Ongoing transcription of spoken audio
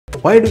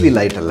Why do we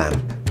light a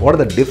lamp? What are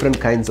the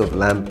different kinds of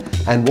lamp,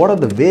 and what are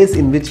the ways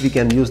in which we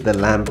can use the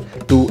lamp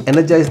to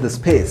energize the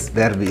space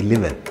where we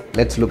live in?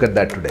 Let's look at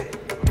that today.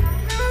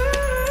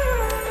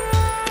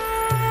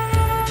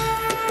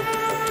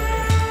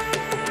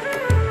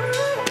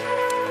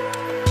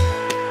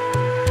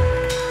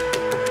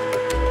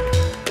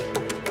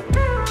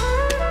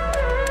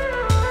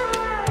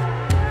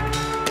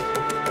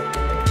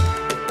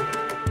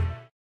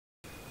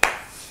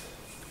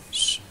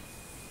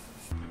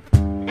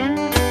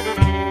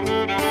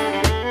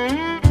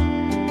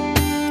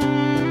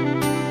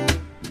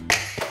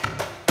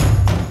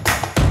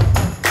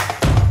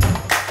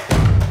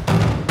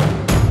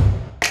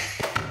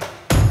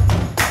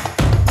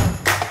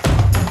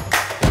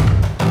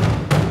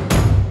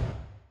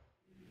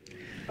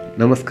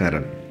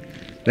 Namaskaram.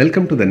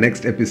 Welcome to the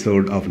next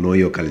episode of Know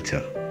Your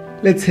Culture.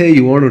 Let's say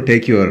you want to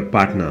take your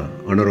partner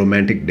on a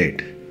romantic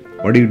date.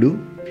 What do?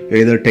 You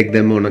either take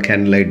them on a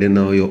candlelight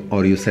dinner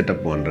or you set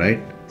up one,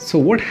 right? So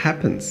what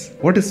happens?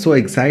 What is so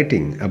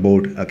exciting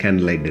about a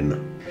candlelight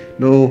dinner?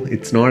 No,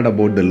 it's not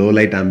about the low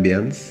light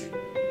ambience,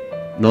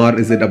 nor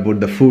is it about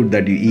the food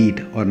that you eat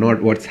or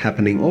not what's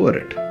happening over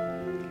it.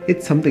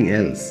 It's something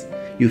else.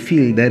 You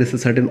feel there is a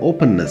certain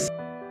openness.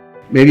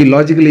 Maybe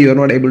logically you're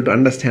not able to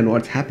understand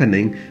what's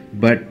happening,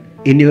 but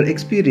in your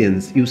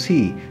experience, you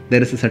see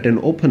there is a certain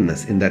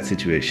openness in that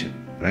situation,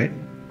 right?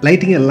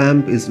 Lighting a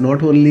lamp is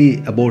not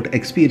only about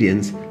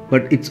experience,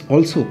 but it's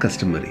also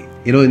customary.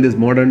 In these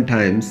modern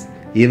times,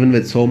 even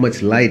with so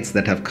much lights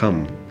that have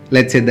come,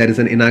 let's say there is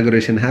an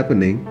inauguration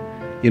happening,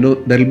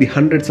 there will be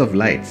hundreds of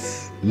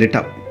lights lit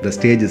up, the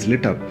stage is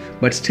lit up,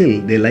 but still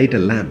they light a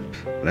lamp,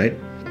 right?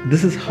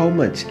 This is how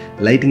much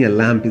lighting a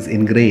lamp is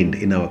ingrained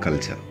in our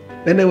culture.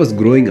 When I was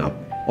growing up,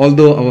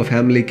 although our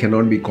family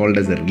cannot be called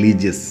as a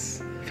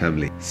religious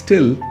family,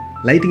 still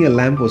lighting a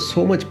lamp was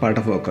so much part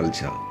of our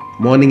culture.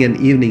 Morning and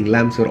evening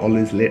lamps were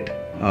always lit.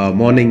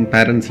 Morning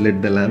parents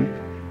lit the lamp,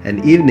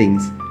 and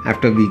evenings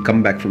after we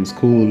come back from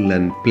school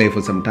and play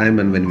for some time,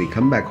 and when we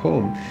come back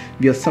home,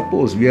 we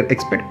are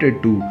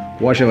expected to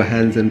wash our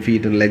hands and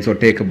feet and legs or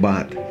take a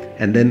bath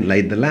and then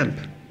light the lamp.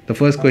 The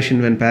first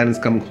question when parents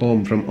come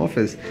home from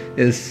office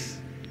is,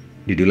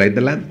 did you light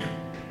the lamp?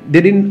 They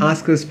didn't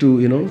ask us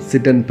to,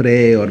 sit and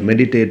pray or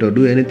meditate or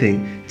do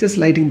anything. Just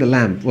lighting the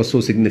lamp was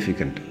so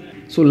significant.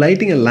 So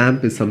lighting a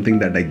lamp is something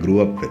that I grew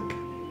up with.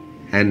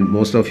 And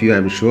most of you,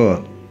 I'm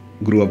sure,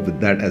 grew up with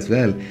that as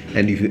well.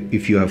 And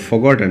if you have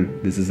forgotten,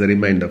 this is a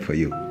reminder for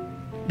you.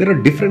 There are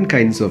different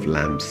kinds of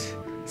lamps.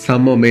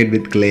 Some are made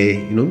with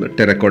clay, the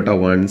terracotta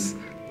ones,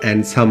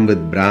 and some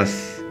with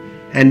brass.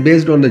 And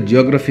based on the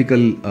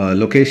geographical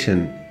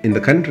location in the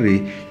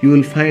country, you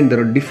will find there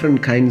are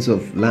different kinds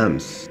of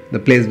lamps. The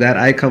place where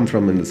I come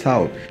from in the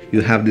south, you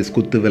have this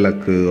kuttu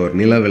vilakku or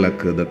nila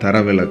vilakku, the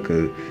thara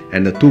vilakku,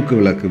 and the thooku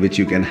vilakku, which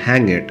you can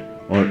hang it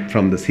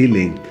from the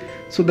ceiling.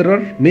 So there are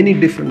many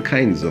different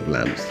kinds of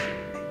lamps.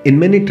 In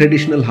many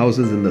traditional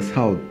houses in the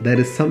south, there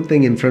is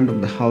something in front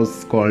of the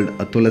house called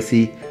a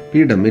tulasi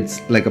pidam.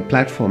 It's like a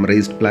platform,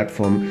 raised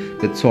platform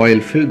with soil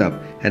filled up,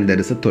 and there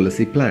is a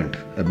tulasi plant,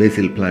 a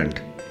basil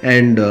plant.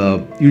 And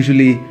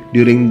usually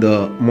during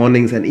the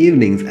mornings and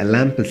evenings, a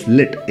lamp is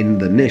lit in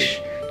the niche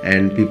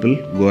and people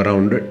go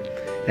around it.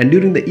 And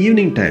during the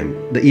evening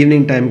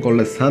time called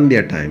as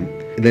Sandhya time,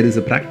 there is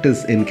a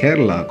practice in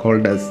Kerala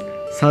called as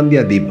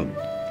Sandhya Deepam.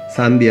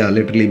 Sandhya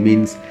literally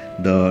means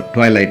the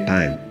twilight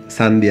time.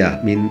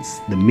 Sandhya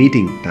means the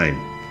meeting time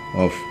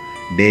of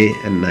day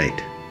and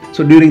night.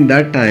 So during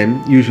that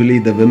time, usually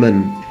the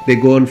women, they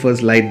go and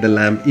first light the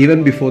lamp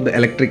even before the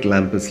electric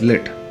lamp is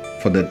lit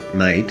for the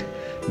night.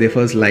 They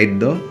first light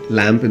the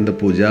lamp in the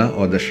puja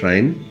or the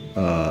shrine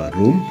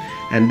room,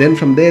 and then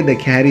from there they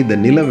carry the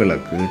nila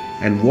vilakku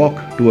and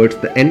walk towards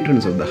the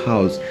entrance of the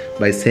house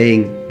by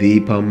saying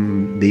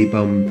Deepam,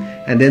 Deepam,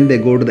 and then they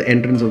go to the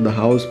entrance of the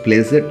house,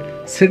 place it,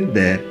 sit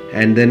there,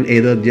 and then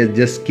either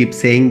just keep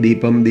saying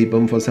Deepam,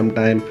 Deepam for some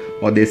time,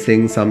 or they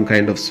sing some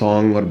kind of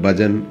song or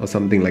bhajan or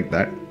something like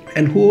that.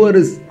 And whoever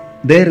is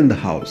there in the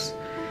house,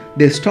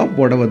 they stop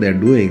whatever they're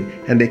doing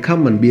and they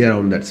come and be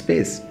around that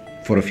space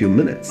for a few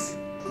minutes.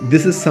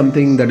 This is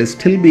something that is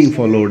still being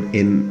followed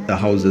in the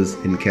houses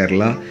in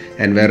Kerala,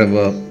 and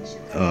wherever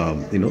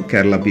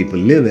Kerala people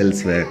live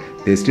elsewhere,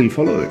 they still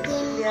follow it.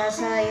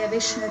 Vyasaya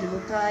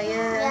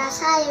Vishnurupaya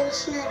Vyasaya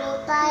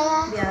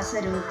Vishnurupaya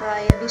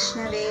Vyasarupaya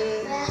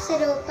Vishnave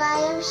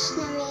Vyasarupaya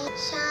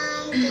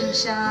Vishnave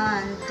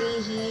Shanti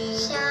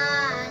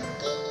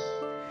Shanti.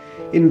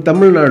 In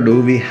Tamil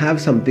Nadu, we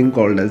have something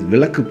called as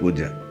Vilakku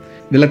Puja.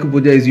 Vilakku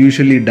Puja is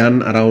usually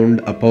done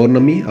around a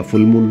Paurnami, a full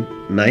moon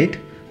night,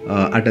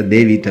 at a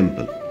Devi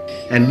temple.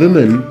 And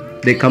women,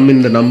 they come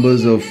in the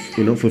numbers of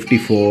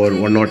 54,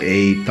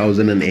 108,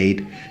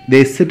 1008.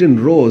 They sit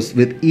in rows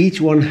with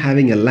each one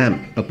having a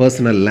lamp, a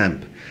personal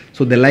lamp.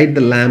 So they light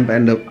the lamp,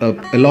 and a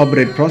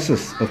elaborate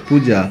process of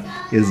puja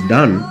is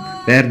done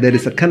where there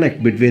is a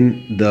connect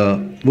between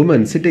the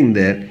woman sitting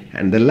there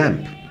and the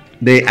lamp.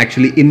 They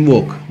actually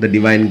invoke the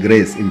divine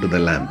grace into the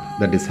lamp.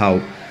 That is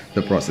how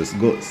the process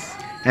goes.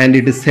 and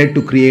it is said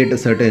to create a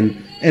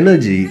certain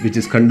energy which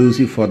is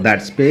conducive for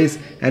that space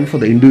and for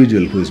the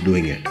individual who is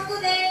doing it.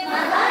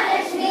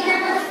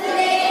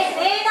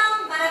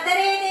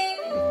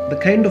 The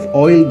kind of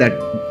oil that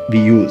we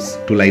use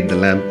to light the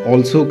lamp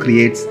also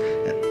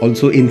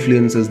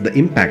influences the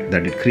impact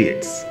that it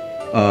creates.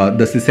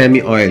 The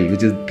sesame oil,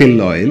 which is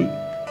till oil,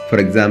 for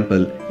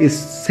example, is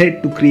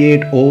said to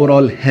create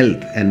overall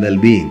health and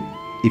well-being.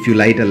 If you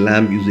light a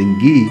lamp using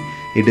ghee,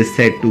 it is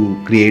said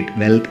to create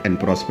wealth and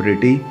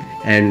prosperity.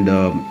 And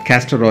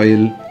castor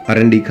oil,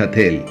 arandi ka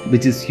tel,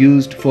 which is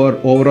used for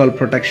overall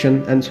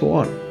protection and so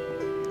on.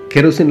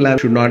 Kerosene lamp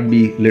should not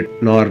be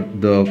lit, nor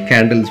the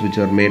candles which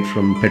are made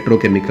from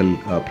petrochemical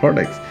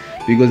products,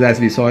 because as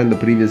we saw in the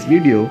previous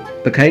video,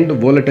 the kind of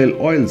volatile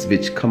oils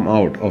which come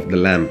out of the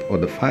lamp or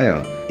the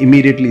fire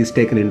immediately is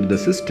taken into the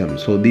system,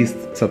 so these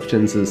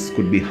substances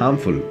could be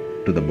harmful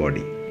to the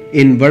body.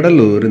 In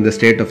Vadalur, in the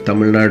state of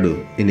Tamil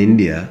Nadu in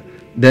India,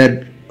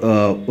 there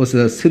was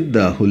a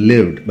Siddha who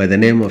lived by the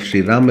name of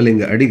Sri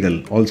Ramalinga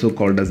Adigal, also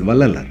called as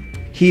Vallalar.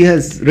 He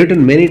has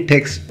written many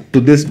texts. To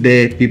this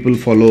day, people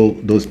follow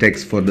those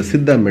texts for the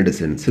Siddha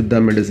medicine.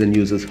 Siddha medicine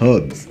uses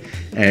herbs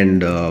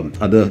and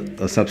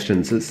other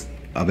substances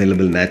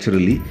available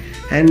naturally,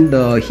 and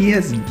he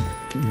has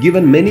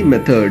given many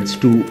methods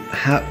to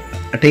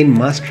attain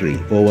mastery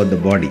over the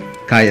body,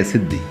 Kaya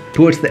Siddhi.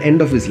 Towards the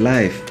end of his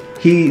life,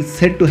 he is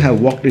said to have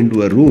walked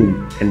into a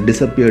room and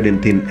disappeared in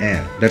thin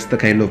air. That's the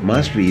kind of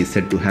mastery he is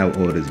said to have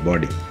over his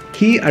body.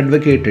 He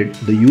advocated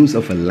the use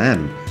of a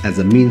lamp as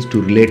a means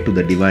to relate to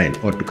the divine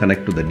or to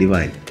connect to the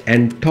divine,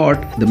 and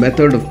taught the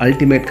method of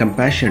ultimate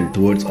compassion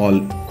towards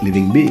all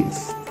living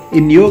beings.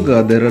 In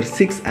yoga, there are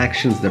 6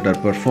 actions that are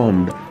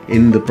performed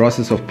in the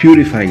process of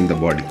purifying the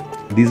body.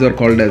 These are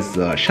called as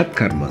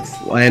shatkarmas,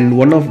 and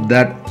one of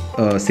that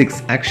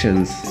 6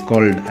 actions is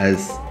called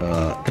as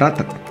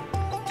tratak.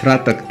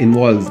 Tratak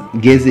involves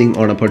gazing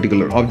on a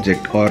particular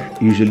object, or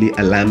usually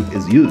a lamp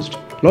is used.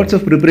 Lots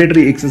of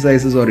preparatory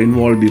exercises are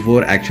involved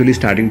before actually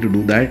starting to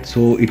do that,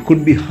 so it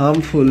could be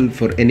harmful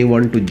for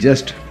anyone to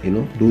just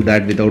do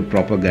that without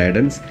proper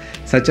guidance.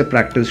 Such a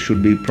practice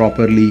should be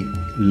properly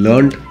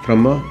learned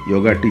from a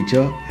yoga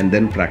teacher and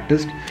then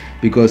practiced,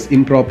 because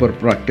improper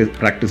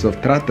practice of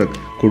tratak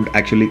could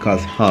actually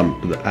cause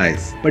harm to the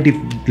eyes. But if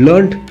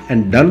learned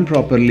and done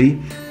properly,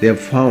 they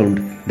have found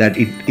that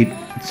it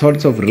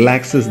sorts of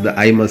relaxes the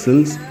eye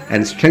muscles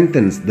and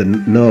strengthens the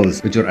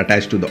nerves which are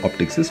attached to the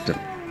optic system.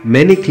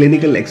 Many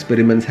clinical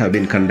experiments have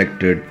been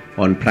conducted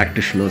on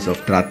practitioners of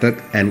tratak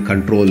and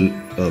control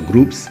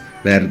groups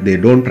where they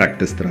don't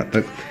practice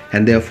tratak,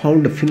 and they have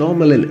found a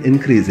phenomenal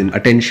increase in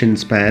attention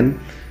span,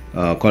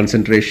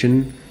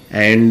 concentration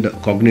and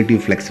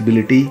cognitive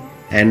flexibility,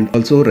 and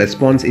also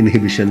response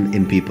inhibition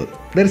in people.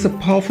 There is a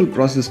powerful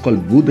process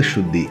called Buddha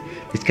Shuddhi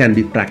which can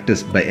be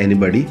practiced by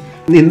anybody.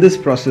 In this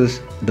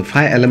process, the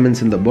 5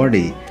 elements in the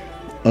body,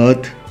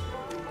 earth,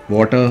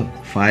 water,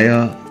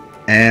 fire,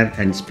 air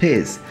and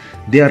space,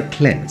 they are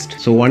cleansed.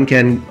 So one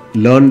can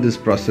learn this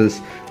process.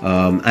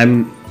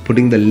 I'm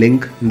putting the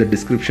link in the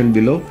description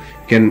below.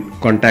 You can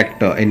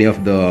contact any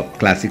of the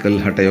classical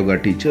Hatha Yoga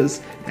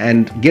teachers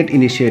and get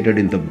initiated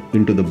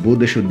into the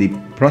Buddha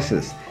Shuddhi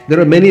process. There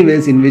are many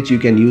ways in which you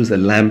can use a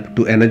lamp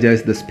to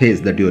energize the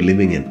space that you are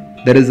living in.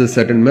 There is a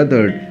certain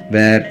method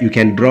where you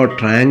can draw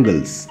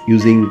triangles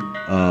using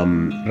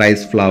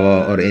rice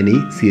flour or any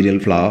cereal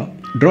flour.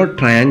 Draw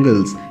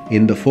triangles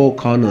in the 4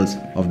 corners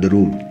of the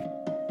room.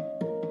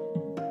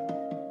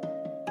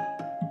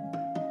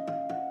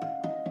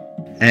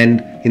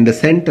 And in the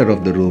center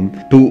of the room,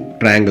 2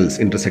 triangles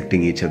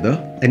intersecting each other,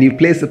 and you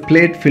place a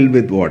plate filled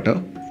with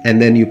water, and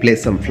then you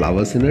place some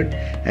flowers in it,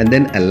 and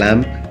then a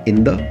lamp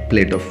in the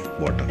plate of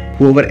water.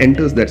 Whoever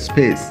enters that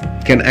space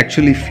can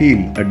actually feel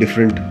a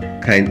different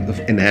kind of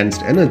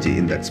enhanced energy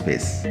in that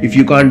space. If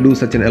you can't do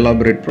such an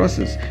elaborate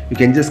process, you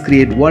can just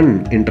create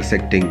one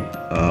intersecting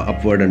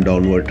upward and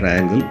downward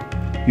triangle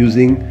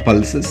using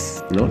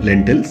pulses,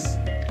 lentils,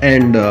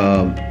 and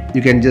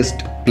you can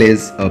just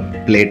place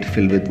a plate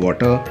filled with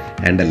water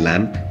and a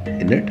lamp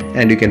in it,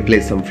 and you can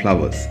place some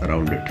flowers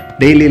around it.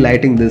 Daily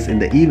lighting this in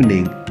the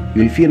evening,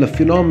 you will feel a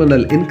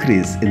phenomenal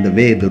increase in the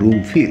way the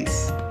room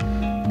feels.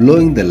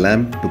 Blowing the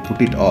lamp to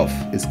put it off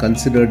is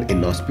considered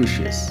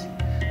inauspicious,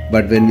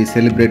 but when we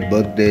celebrate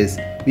birthdays,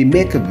 we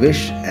make a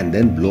wish and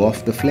then blow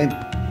off the flame.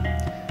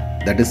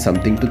 That is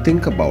something to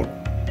think about.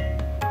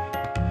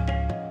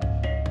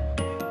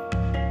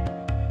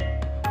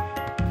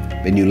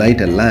 When you light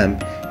a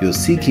lamp, you are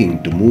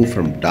seeking to move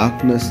from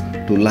darkness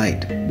to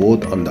light,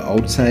 both on the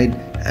outside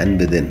and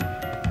within.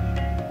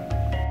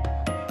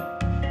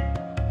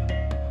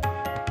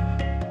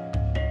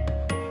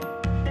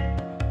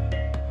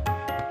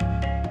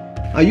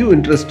 Are you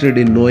interested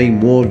in knowing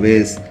more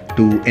ways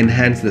to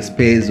enhance the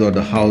space or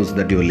the house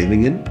that you are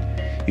living in?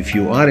 If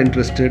you are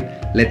interested,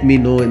 let me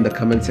know in the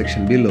comment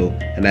section below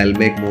and I'll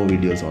make more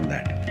videos on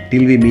that.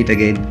 Till we meet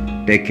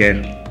again, take care.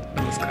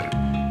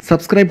 Namaskar.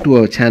 Subscribe to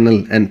our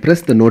channel and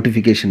press the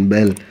notification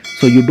bell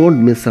so you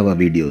don't miss our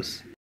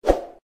videos.